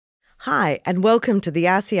Hi, and welcome to the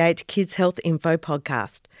RCH Kids Health Info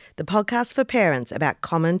podcast, the podcast for parents about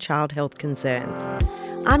common child health concerns.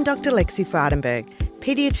 I'm Dr. Lexi Frydenberg,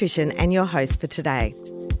 paediatrician and your host for today.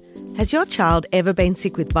 Has your child ever been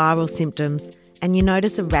sick with viral symptoms and you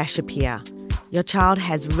notice a rash appear? Your child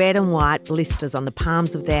has red and white blisters on the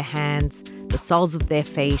palms of their hands, the soles of their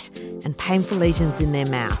feet, and painful lesions in their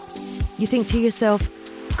mouth. You think to yourself,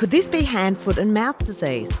 could this be hand, foot and mouth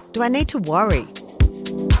disease? Do I need to worry?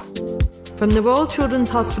 From the Royal Children's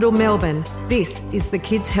Hospital, Melbourne, this is the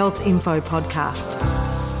Kids Health Info podcast.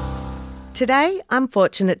 Today, I'm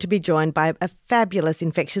fortunate to be joined by a fabulous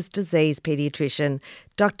infectious disease paediatrician,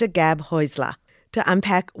 Dr. Gab Heusler, to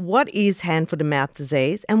unpack what is hand, foot and mouth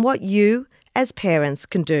disease and what you, as parents,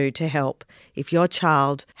 can do to help if your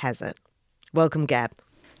child has it. Welcome, Gab.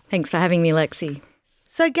 Thanks for having me, Lexi.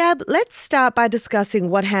 So, Gab, let's start by discussing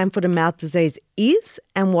what hand, foot and mouth disease is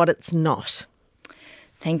and what it's not.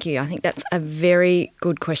 Thank you. I think that's a very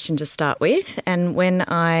good question to start with. And when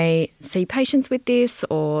I see patients with this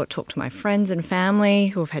or talk to my friends and family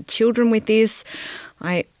who have had children with this,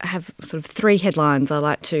 I have sort of three headlines I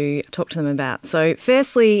like to talk to them about. So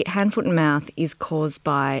firstly, hand, foot and mouth is caused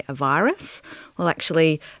by a virus, well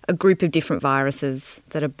actually a group of different viruses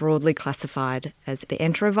that are broadly classified as the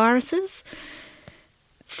enteroviruses.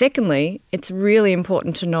 Secondly, it's really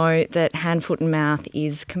important to know that hand, foot and mouth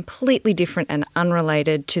is completely different and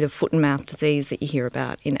unrelated to the foot and mouth disease that you hear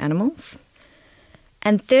about in animals.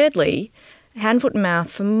 And thirdly, hand, foot and mouth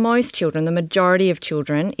for most children, the majority of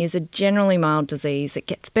children, is a generally mild disease that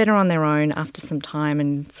gets better on their own after some time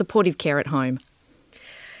and supportive care at home.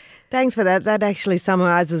 Thanks for that. That actually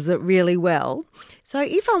summarises it really well. So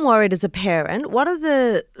if I'm worried as a parent, what are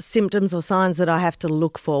the symptoms or signs that I have to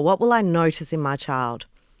look for? What will I notice in my child?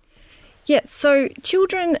 Yeah, so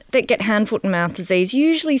children that get hand, foot and mouth disease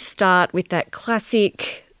usually start with that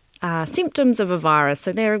classic symptoms of a virus.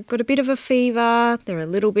 So they've got a bit of a fever, they're a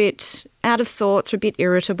little bit out of sorts, a bit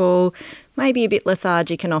irritable, maybe a bit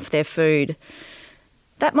lethargic and off their food.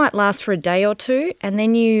 That might last for a day or two, and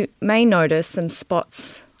then you may notice some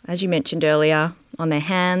spots, as you mentioned earlier, on their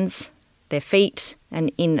hands, their feet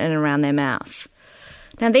and in and around their mouth.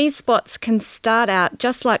 Now these spots can start out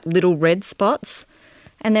just like little red spots,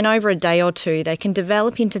 and then over a day or two, they can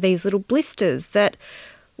develop into these little blisters that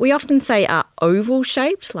we often say are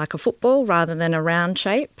oval-shaped, like a football, rather than a round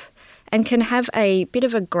shape, and can have a bit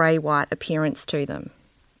of a grey-white appearance to them.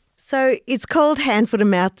 So it's called hand, foot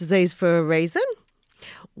and mouth disease for a reason.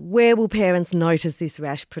 Where will parents notice this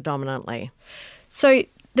rash predominantly? So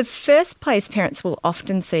the first place parents will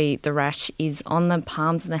often see the rash is on the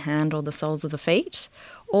palms of the hand or the soles of the feet,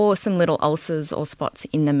 or some little ulcers or spots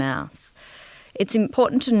in the mouth. It's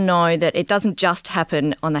important to know that it doesn't just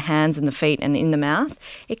happen on the hands and the feet and in the mouth.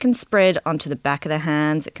 It can spread onto the back of the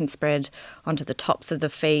hands, it can spread onto the tops of the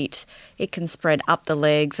feet, it can spread up the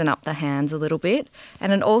legs and up the hands a little bit,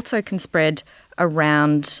 and it also can spread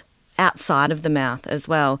around outside of the mouth as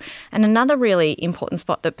well. And another really important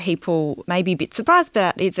spot that people may be a bit surprised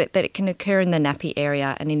about is that it can occur in the nappy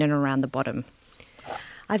area and in and around the bottom.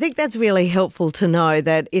 I think that's really helpful to know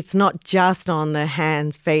that it's not just on the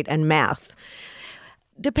hands, feet and mouth.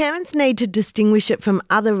 Do parents need to distinguish it from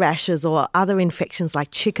other rashes or other infections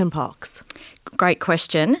like chickenpox? Great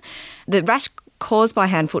question. The rash caused by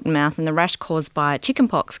hand, foot and mouth and the rash caused by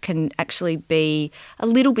chickenpox can actually be a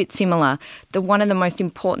little bit similar. One of the most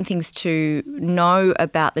important things to know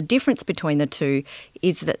about the difference between the two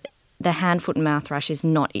is that the hand, foot and mouth rash is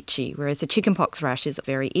not itchy, whereas the chickenpox rash is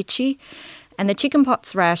very itchy. And the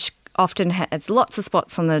chickenpox rash often has lots of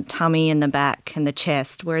spots on the tummy and the back and the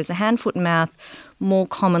chest, whereas the hand, foot and mouth more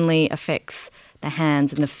commonly affects the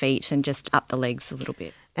hands and the feet and just up the legs a little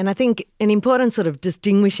bit. And I think an important sort of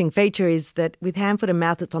distinguishing feature is that with hand, foot and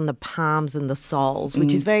mouth, it's on the palms and the soles,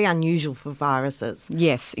 which is very unusual for viruses.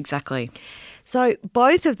 Yes, exactly. So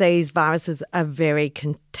both of these viruses are very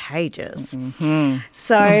contagious. Mm-hmm.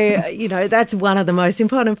 So, that's one of the most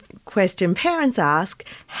important questions parents ask.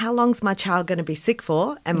 How long's my child going to be sick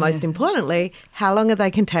for? And most importantly, how long are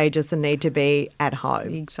they contagious and need to be at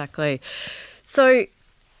home? Exactly. So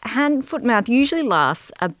hand, foot, mouth usually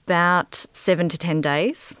lasts about 7 to 10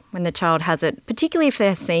 days when the child has it, particularly if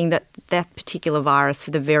they're seeing that particular virus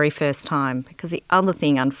for the very first time. Because the other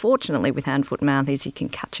thing, unfortunately, with hand, foot, mouth is you can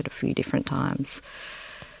catch it a few different times.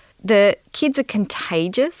 The kids are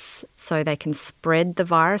contagious, so they can spread the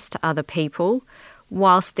virus to other people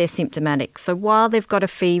whilst they're symptomatic. So while they've got a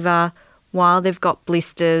fever, while they've got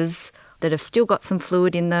blisters that have still got some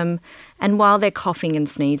fluid in them, and while they're coughing and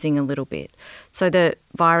sneezing a little bit. So the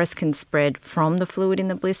virus can spread from the fluid in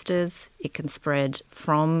the blisters, it can spread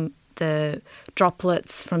from the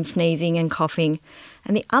droplets from sneezing and coughing.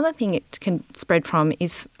 And the other thing it can spread from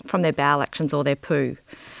is from their bowel actions or their poo.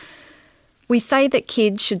 We say that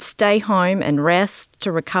kids should stay home and rest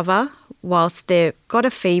to recover whilst they've got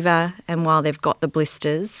a fever and while they've got the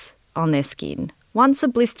blisters on their skin. Once the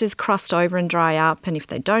blisters crust over and dry up, and if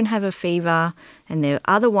they don't have a fever and they're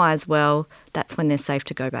otherwise well, that's when they're safe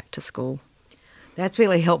to go back to school. That's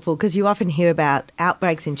really helpful because you often hear about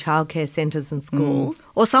outbreaks in childcare centres and schools.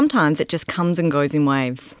 Or sometimes it just comes and goes in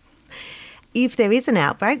waves. If there is an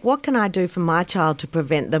outbreak, what can I do for my child to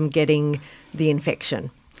prevent them getting the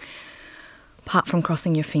infection? Apart from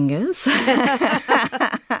crossing your fingers.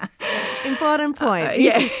 Important point.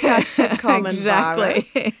 Yeah. This is such a common Exactly.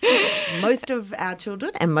 virus. Most of our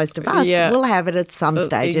children and most of us will have it at some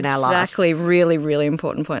stage in our life. Exactly. Really, really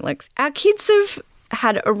important point, Lex. Our kids have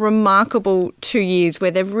had a remarkable 2 years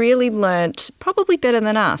where they've really learnt, probably better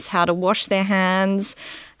than us, how to wash their hands,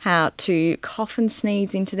 how to cough and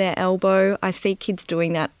sneeze into their elbow. I see kids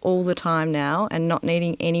doing that all the time now and not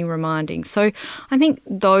needing any reminding. So I think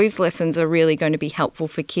those lessons are really going to be helpful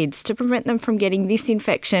for kids to prevent them from getting this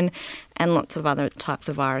infection and lots of other types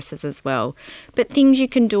of viruses as well. But things you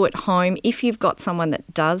can do at home if you've got someone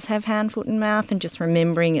that does have hand, foot and mouth, and just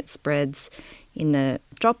remembering it spreads in the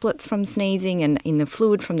droplets from sneezing and in the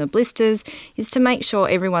fluid from the blisters, is to make sure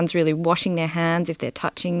everyone's really washing their hands if they're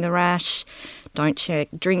touching the rash. Don't share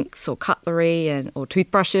drinks or cutlery or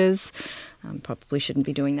toothbrushes. Probably shouldn't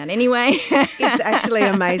be doing that anyway. It's actually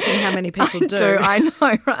amazing how many people do. I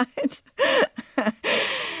know, right?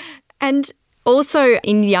 And also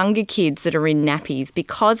in younger kids that are in nappies,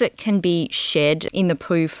 because it can be shed in the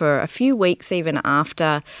poo for a few weeks even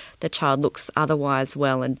after the child looks otherwise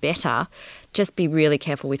well and better, just be really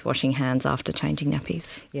careful with washing hands after changing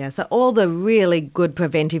nappies. Yeah, so all the really good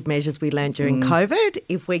preventive measures we learned during COVID,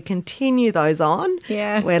 if we continue those on,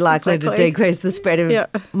 we're likely to decrease the spread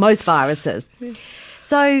of most viruses. Yeah.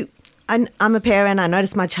 So I'm a parent. I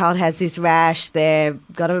notice my child has this rash. They've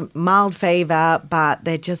got a mild fever, but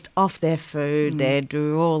they're just off their food. They're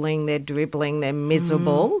drooling, they're dribbling, they're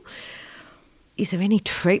miserable. Is there any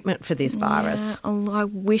treatment for this virus? Yeah, I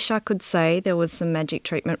wish I could say there was some magic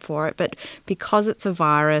treatment for it, but because it's a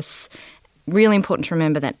virus, really important to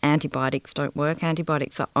remember that antibiotics don't work.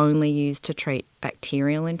 Antibiotics are only used to treat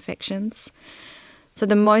bacterial infections. So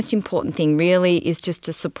the most important thing really is just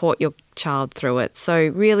to support your child through it. So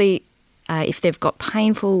really, if they've got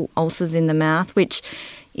painful ulcers in the mouth, which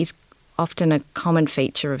is often a common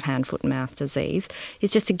feature of hand, foot and mouth disease,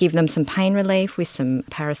 is just to give them some pain relief with some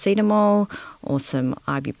paracetamol or some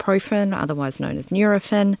ibuprofen, otherwise known as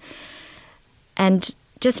Nurofen. And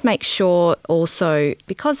just make sure also,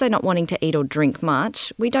 because they're not wanting to eat or drink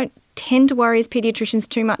much, we don't tend to worry as paediatricians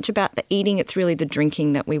too much about the eating. It's really the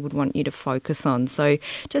drinking that we would want you to focus on. So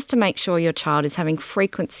just to make sure your child is having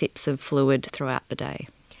frequent sips of fluid throughout the day.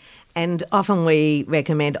 And often we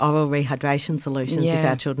recommend oral rehydration solutions if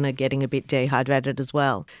our children are getting a bit dehydrated as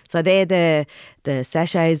well. So they're the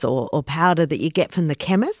sachets or powder that you get from the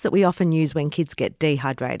chemist that we often use when kids get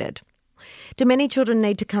dehydrated. Do many children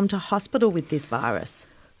need to come to hospital with this virus?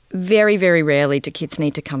 Very, very rarely do kids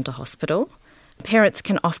need to come to hospital. Parents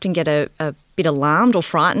can often get a bit alarmed or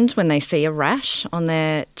frightened when they see a rash on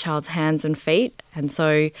their child's hands and feet. And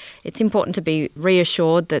so it's important to be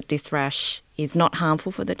reassured that this rash is not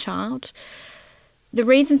harmful for the child. The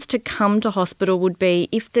reasons to come to hospital would be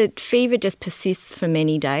if the fever just persists for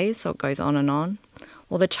many days, so it goes on,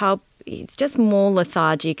 or the child is just more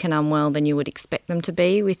lethargic and unwell than you would expect them to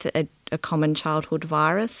be with a common childhood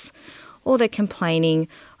virus, or they're complaining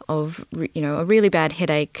of a really bad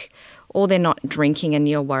headache, or they're not drinking and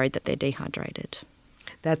you're worried that they're dehydrated.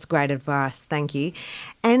 That's great advice, thank you.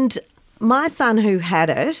 And my son who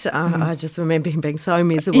had it, I just remember him being so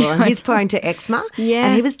miserable, and he's prone to eczema,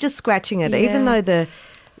 and he was just scratching it, even though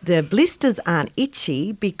the blisters aren't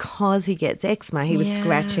itchy because he gets eczema, he was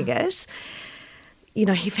scratching it. You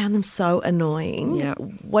know, he found them so annoying. Yeah.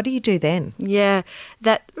 What do you do then? Yeah,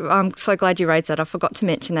 I'm so glad you raised that. I forgot to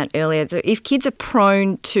mention that earlier. If kids are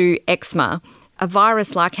prone to eczema, a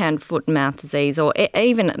virus like hand, foot and mouth disease or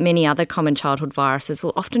even many other common childhood viruses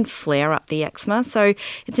will often flare up the eczema. So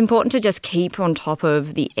it's important to just keep on top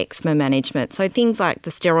of the eczema management. So things like the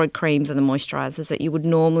steroid creams and the moisturisers that you would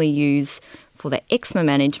normally use for the eczema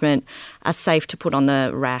management are safe to put on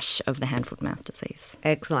the rash of the hand-foot-mouth disease.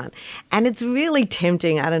 Excellent. And it's really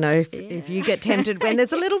tempting, I don't know if you get tempted when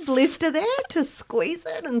there's a little blister there to squeeze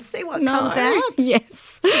it and see what comes out.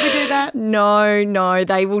 Yes. Should we do that? No.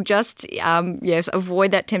 They will just,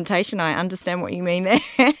 avoid that temptation. I understand what you mean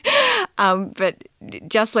there. But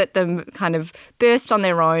just let them kind of burst on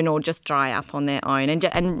their own or just dry up on their own.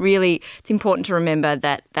 And really, it's important to remember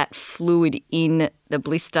that that fluid in the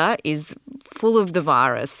blister is full of the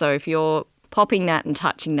virus. So if you're popping that and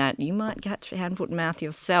touching that, you might catch hand, foot and mouth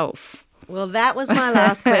yourself. Well, that was my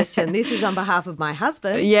last question. This is on behalf of my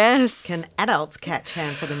husband. Yes. Can adults catch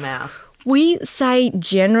hand, foot and mouth? We say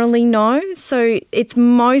generally no. So it's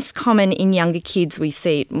most common in younger kids. We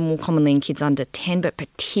see it more commonly in kids under 10, but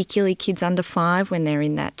particularly kids under 5 when they're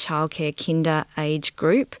in that childcare kinder age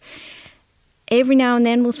group. Every now and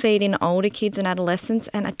then we'll see it in older kids and adolescents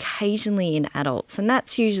and occasionally in adults. And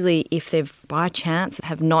that's usually if they've, by chance,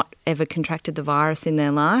 have not ever contracted the virus in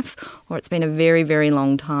their life or it's been a very, very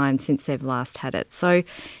long time since they've last had it. So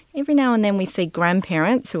every now and then we see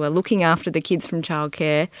grandparents who are looking after the kids from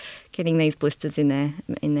childcare getting these blisters in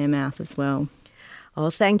their mouth as well. Oh,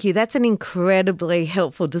 thank you. That's an incredibly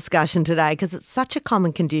helpful discussion today because it's such a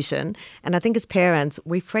common condition. And I think as parents,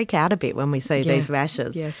 we freak out a bit when we see these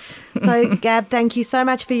rashes. Yes. So, Gab, thank you so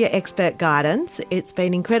much for your expert guidance. It's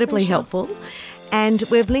been incredibly helpful. And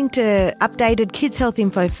we've linked an updated Kids Health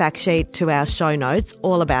Info fact sheet to our show notes,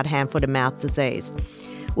 all about hand, foot and mouth disease.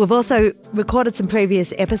 We've also recorded some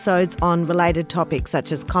previous episodes on related topics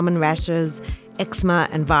such as common rashes, eczema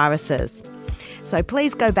and viruses. So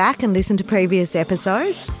please go back and listen to previous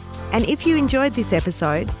episodes. And if you enjoyed this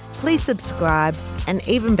episode, please subscribe and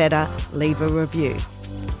even better, leave a review.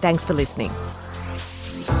 Thanks for listening.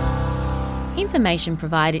 Information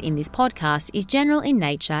provided in this podcast is general in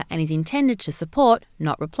nature and is intended to support,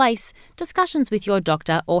 not replace, discussions with your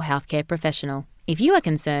doctor or healthcare professional. If you are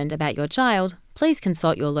concerned about your child, please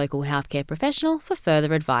consult your local healthcare professional for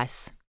further advice.